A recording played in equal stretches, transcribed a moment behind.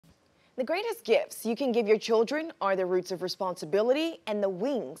The greatest gifts you can give your children are the roots of responsibility and the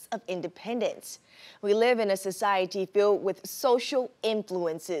wings of independence. We live in a society filled with social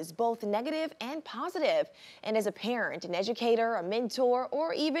influences, both negative and positive. And as a parent, an educator, a mentor,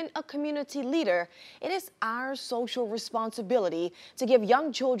 or even a community leader, it is our social responsibility to give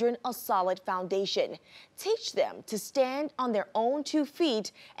young children a solid foundation. Teach them to stand on their own 2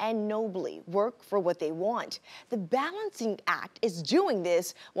 feet and nobly work for what they want. The balancing act is doing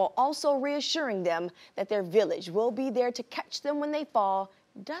this while also reassuring them that their village will be there to catch them when they fall,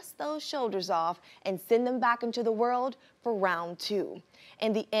 dust those shoulders off, and send them back into the world for round 2.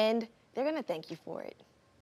 In the end, they're going to thank you for it.